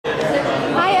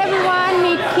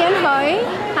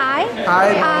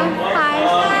Hi. Hi.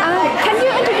 Can you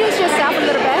introduce yourself a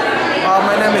little bit?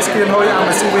 My name is Keanhuy. I'm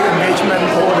a Civic Engagement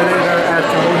Coordinator at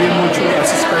Cambodian Mutual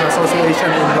Assistance Association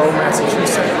in Lowell,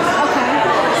 Massachusetts. Okay.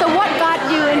 So what got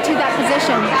you into that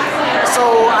position?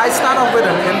 So I start off with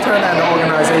an intern at the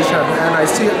organization, and I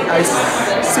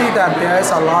see that there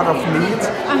is a lot of needs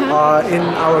in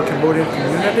our Cambodian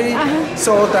community.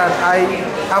 So that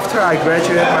after I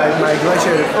graduate my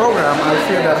graduate program, I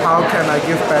feel that how can I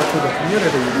give back to the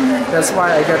community? That's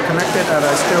why I get connected, and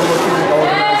I still working with the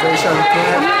organization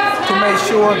to make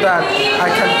sure that I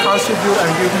can contribute and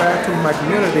give back to my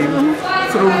community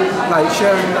through like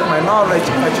sharing my knowledge,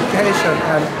 education,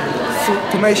 and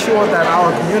to make sure that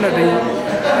our community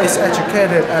is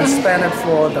educated and stand up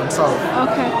for themselves.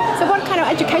 Okay. So what kind of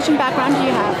education background do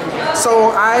you have?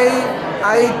 So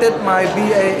I did my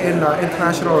BA in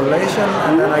international relations,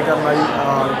 and then I got my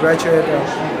graduate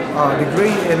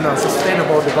degree in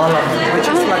sustainable development, which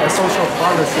is like a social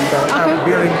policy that helps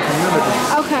building communities.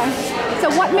 Okay. So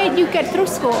what made you get through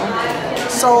school?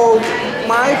 So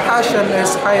my passion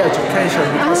is higher education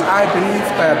because I believe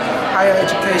that higher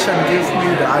education gives me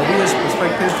the ideas,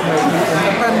 perspective to make me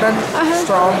independent,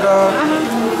 stronger,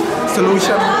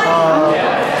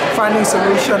 finding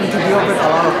solution to deal with a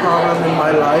lot of problems in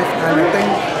my life. And I think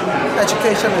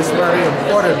education is very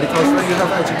important because when you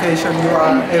have education, you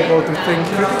are able to think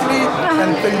critically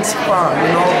and think far.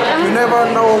 You never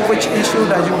know which issue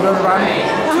that you will run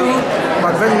through,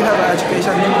 but when you have an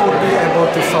education, you will be able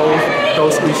to solve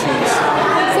those issues.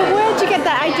 So where did you get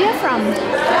that idea from?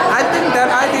 I think that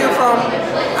idea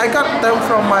I got them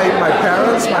from my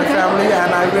parents, my family,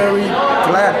 and I'm very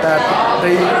glad that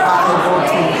they are able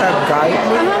to help guide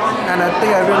me. And I think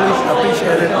I really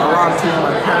appreciate it a lot to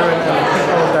my parents and the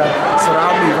people that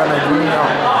surround me when I grew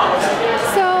up.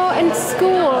 So in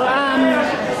school,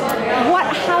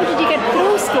 how did you get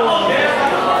through school?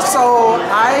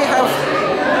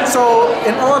 So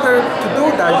in order to do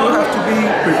that, you have to be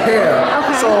prepared.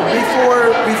 So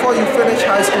before you finish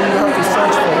high school, you have to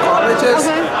search for colleges,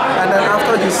 and then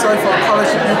after you search for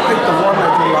college, you pick the one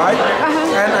that you like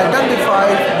and identify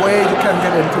where you can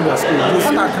get into the school. You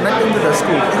start connecting with the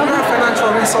school. If you have financial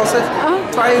resources,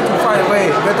 try to find a way,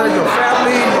 whether your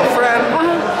family, your friend,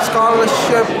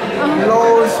 scholarship,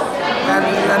 loans,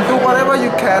 and do whatever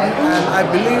you can, and I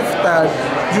believe that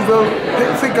you will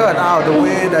figure it out the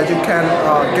way that you can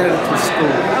get into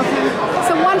school.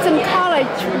 So once in college,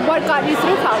 what got you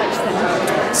through college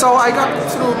then? So I got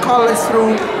through college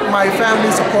through my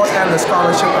family support and the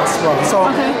scholarship as well. So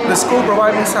the school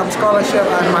provided me some scholarship,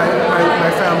 and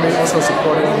my family also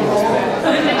supported me as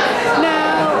well.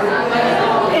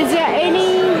 Now, is there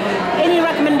any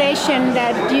recommendation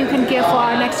that you can give for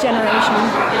our next generation?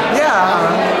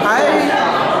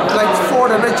 For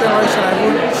the next generation, I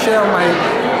would share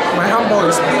my humble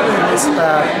experience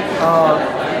that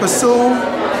pursue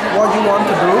what you want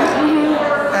to do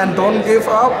and don't give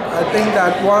up. I think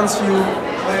that once you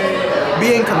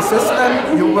being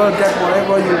consistent, you will get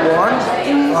whatever you want.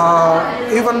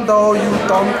 Even though you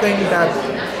don't think that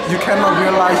you cannot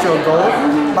realize your goal,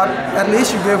 but at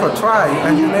least you gave a try,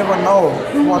 and you never know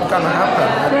what's gonna happen.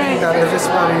 I think that it is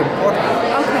very important.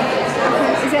 Okay.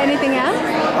 Is there anything else?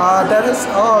 That is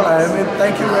all. I mean,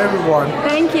 thank you everyone.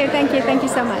 Thank you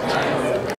so much.